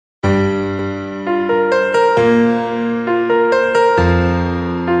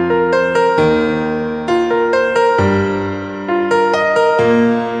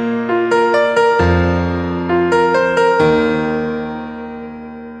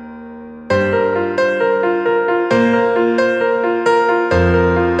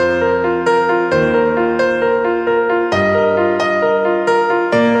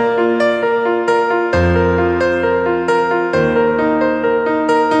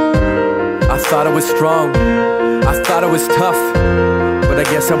I thought I was strong, I thought I was tough, but I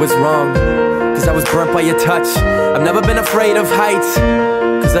guess I was wrong, cause I was burnt by your touch. I've never been afraid of heights,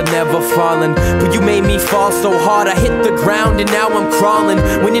 cause I've never fallen, but you made me fall so hard I hit the ground and now I'm crawling.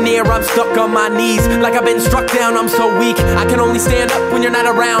 When you're near I'm stuck on my knees, like I've been struck down, I'm so weak. I can only stand up when you're not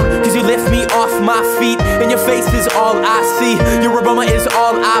around, cause you lift me off my feet, and your face is all I see, your aroma is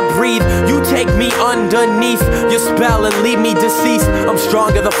all I breathe. You take me underneath your spell and leave me deceased. I'm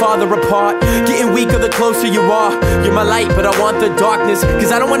stronger the farther apart, getting weaker the closer you are. You're my light but I want the darkness,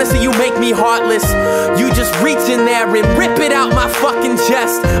 cause I don't wanna see you make me heartless. You just reach in there and rip it out my fucking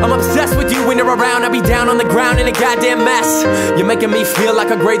chest. I'm obsessed with you when you're around, I be down on the ground in a goddamn mess. You're making me feel like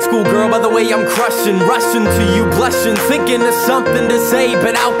a grade school girl by the way I'm crushing, rushing to you, blushing, thinking of something to say,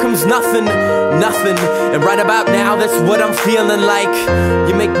 but out comes nothing, nothing. And right about now that's what I'm feeling like.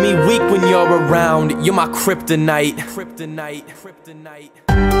 You make me weak when you're around, you're my kryptonite. Kryptonite, kryptonite.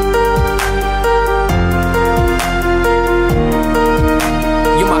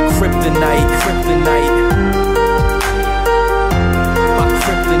 You're my kryptonite, kryptonite.